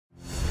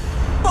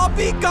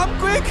Peppy, come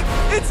quick!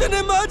 It's an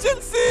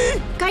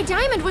emergency! Guy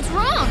Diamond, what's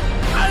wrong?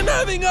 I'm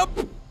having a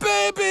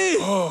baby!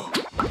 Oh.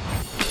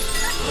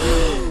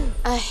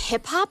 A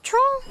hip-hop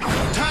troll?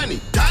 Tiny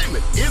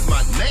Diamond is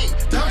my name.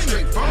 Come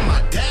straight from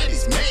my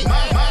daddy's mane.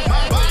 My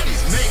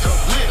body's made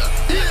of glitter.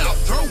 I'll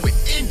throw it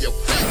in your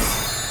face.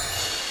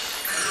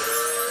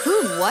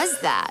 Who was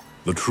that?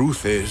 The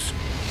truth is,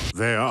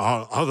 there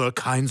are other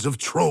kinds of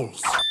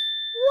trolls.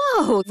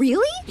 Whoa,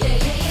 really?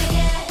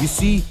 You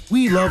see,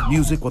 we love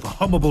music with a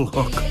hummable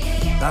hook.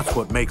 That's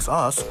what makes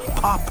us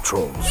pop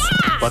trolls.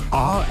 Yeah! But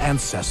our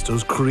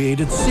ancestors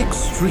created 6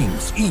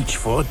 strings, each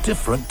for a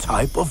different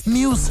type of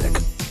music.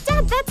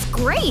 Dad, that's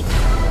great!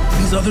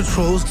 These other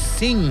trolls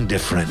sing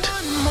different.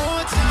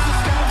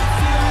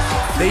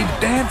 They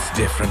dance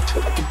different.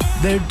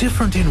 They're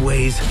different in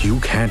ways you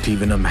can't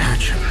even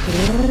imagine.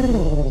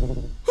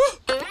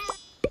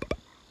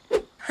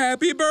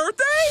 Happy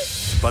birthday!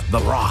 But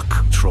the rock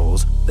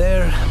trolls,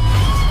 they're...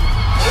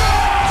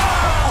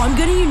 I'm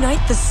gonna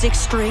unite the 6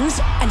 strings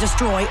and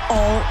destroy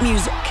all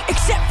music,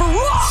 except for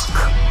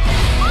rock!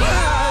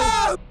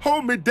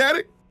 Hold me,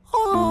 daddy.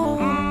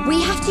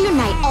 We have to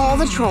unite all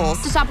the trolls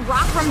to stop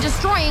rock from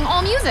destroying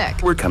all music.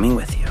 We're coming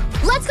with you.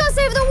 Let's go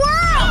save the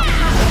world!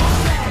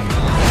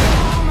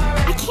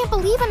 I can't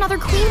believe another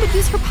queen would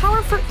use her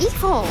power for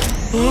evil.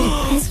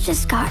 This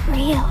just got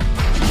real.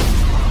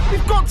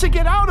 We've got to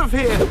get out of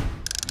here!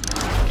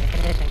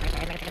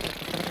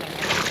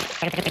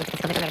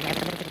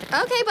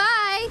 Okay,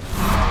 bye.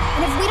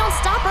 And if we don't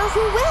stop her,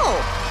 who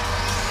will?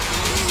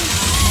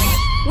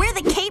 We're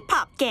the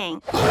K-pop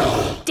gang.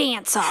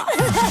 Dance off.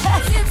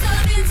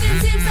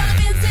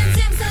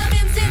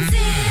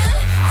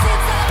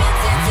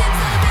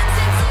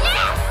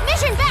 Yeah!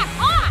 Mission back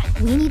on!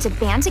 We need to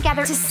band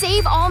together to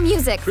save all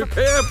music.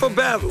 Prepare for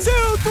battle. 2, 3,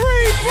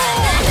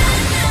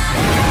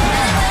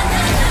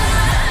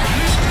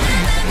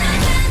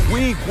 4!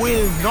 We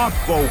will not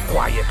go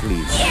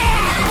quietly.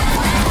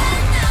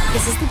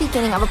 This is the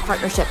beginning of a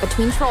partnership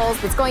between trolls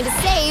that's going to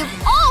save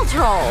all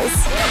trolls.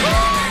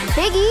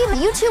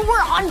 Biggie, you two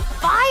were on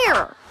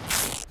fire.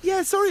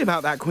 Yeah, sorry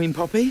about that, Queen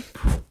Poppy.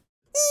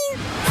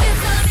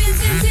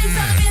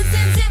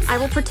 I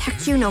will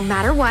protect you no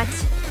matter what.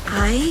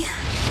 I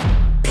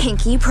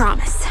pinky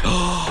promise.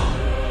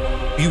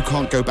 You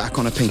can't go back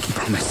on a pinky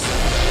promise.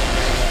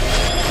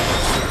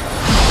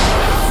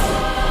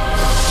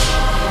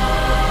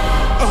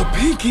 A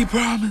pinky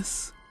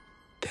promise.